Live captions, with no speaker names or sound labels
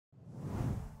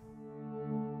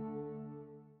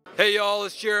Hey y'all,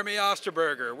 it's Jeremy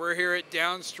Osterberger. We're here at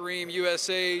Downstream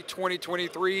USA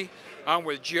 2023. I'm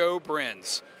with Joe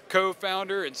Brinz,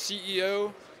 co-founder and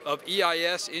CEO of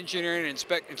EIS Engineering and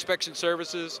Inspection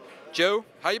Services. Joe,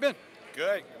 how you been?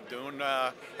 Good. Doing,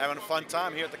 having a fun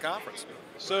time here at the conference.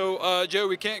 So, Joe,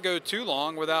 we can't go too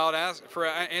long without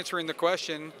answering the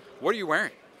question, what are you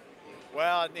wearing?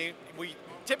 Well, we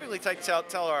typically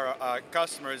tell our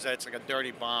customers that it's like a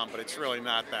dirty bomb, but it's really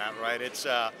not that, right? It's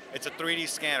a 3D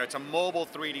scanner. It's a mobile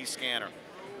 3D scanner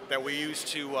that we use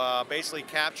to basically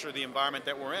capture the environment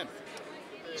that we're in.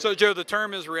 So, Joe, the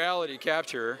term is reality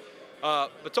capture,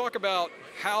 but talk about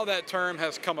how that term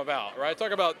has come about, right?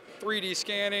 Talk about 3D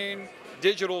scanning,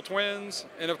 digital twins,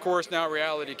 and of course now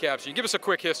reality capture. Give us a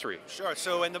quick history. Sure.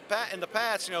 So in the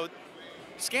past,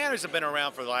 scanners have been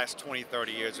around for the last 20,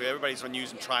 30 years. Everybody's been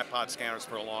using tripod scanners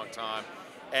for a long time.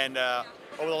 And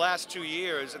over the last 2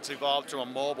 years, it's evolved to a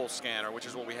mobile scanner, which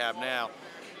is what we have now.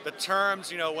 The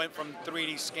terms, went from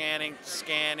 3D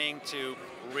scanning to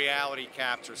reality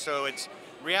capture. So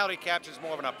reality capture is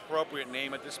more of an appropriate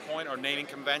name at this point, or naming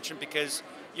convention, because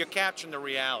you're capturing the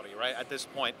reality, right, at this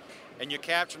point. And you're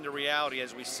capturing the reality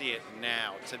as we see it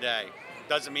now, today.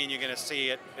 Doesn't mean you're going to see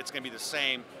it, it's going to be the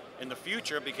same in the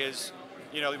future, because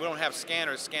we don't have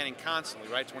scanners scanning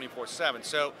constantly, right, 24/7.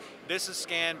 So this is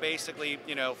scanned basically,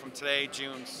 from today,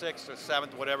 June 6th or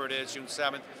 7th, whatever it is, June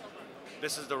 7th.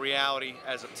 This is the reality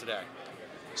as of today.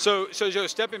 So Joe,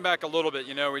 stepping back a little bit,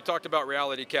 we talked about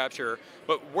reality capture,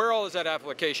 but where all is that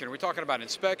application? Are we talking about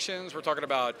inspections? We're talking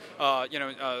about,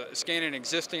 scanning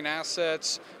existing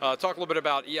assets. Talk a little bit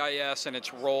about EIS and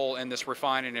its role in this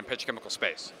refining and petrochemical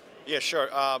space. Yeah, sure.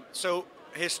 So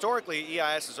historically,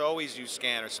 EIS has always used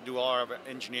scanners to do all of our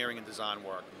engineering and design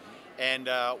work. And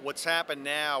what's happened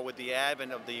now with the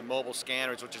advent of the mobile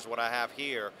scanners, which is what I have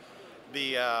here,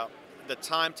 the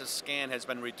time to scan has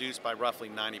been reduced by roughly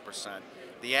 90%.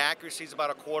 The accuracy is about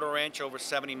a 1/4 inch over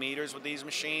 70 meters with these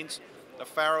machines. The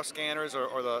Faro scanners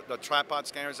or the tripod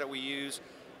scanners that we use,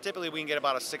 typically we can get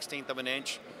about a 1/16 of an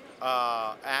inch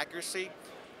accuracy.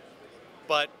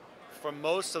 But for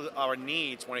most of our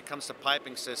needs, when it comes to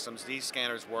piping systems, these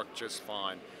scanners work just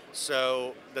fine.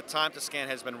 So the time to scan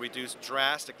has been reduced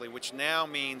drastically, which now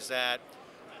means that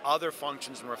other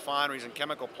functions in refineries and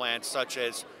chemical plants, such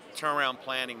as turnaround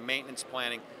planning, maintenance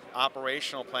planning,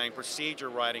 operational planning, procedure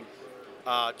writing,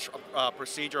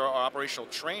 procedure or operational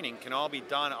training, can all be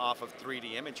done off of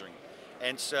 3D imaging.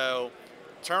 And so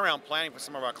turnaround planning for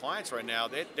some of our clients right now,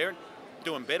 they're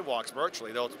doing bid walks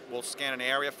virtually. We'll scan an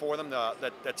area for them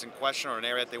that's in question, or an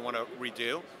area that they want to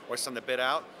redo or send the bid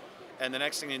out. And the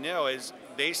next thing you know is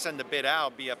they send the bid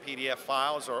out via PDF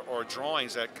files or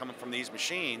drawings that come from these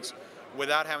machines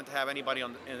without having to have anybody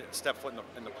step foot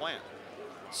in the plant.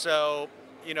 So,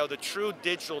 the true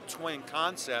digital twin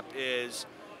concept is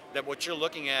that what you're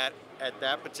looking at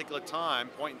that particular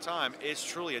point in time, is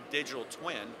truly a digital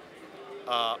twin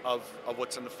of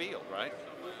what's in the field, right?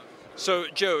 So,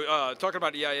 Joe, talking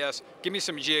about EIS, give me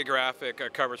some geographic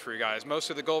coverage for you guys. Most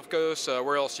of the Gulf Coast,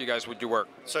 where else would you work?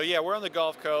 So, yeah, we're on the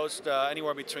Gulf Coast,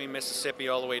 anywhere between Mississippi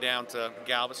all the way down to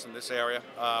Galveston, this area.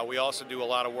 We also do a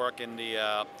lot of work in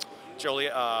the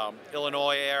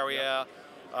Illinois area,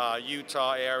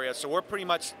 Utah area. So we're pretty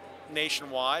much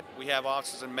nationwide. We have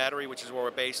offices in Metairie, which is where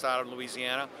we're based out of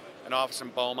Louisiana, an office in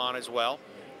Beaumont as well.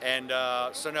 And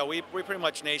so no, we're pretty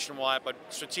much nationwide, but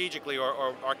strategically,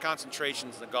 or our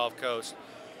concentrations in the Gulf Coast.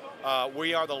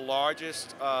 We are the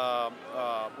largest.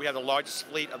 We have the largest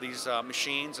fleet of these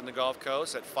machines in the Gulf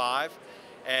Coast at 5,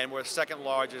 and we're the second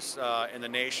largest in the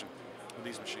nation with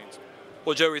these machines.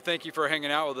 Well, Joey, thank you for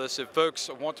hanging out with us. If folks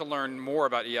want to learn more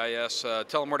about EIS,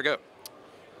 tell them where to go.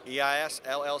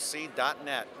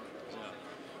 EISLLC.net.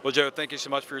 Well, Joe, thank you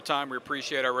so much for your time. We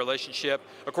appreciate our relationship.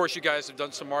 Of course, you guys have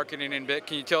done some marketing in bit.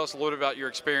 Can you tell us a little bit about your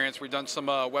experience? We've done some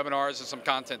webinars and some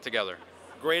content together.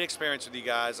 Great experience with you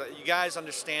guys. You guys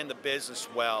understand the business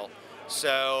well,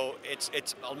 so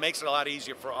it makes it a lot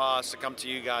easier for us to come to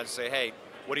you guys and say, hey,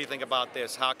 what do you think about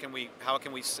this? How can we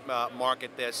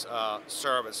market this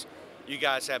service? You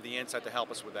guys have the insight to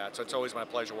help us with that. So it's always my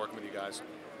pleasure working with you guys.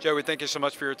 Joey, thank you so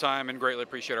much for your time and greatly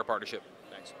appreciate our partnership.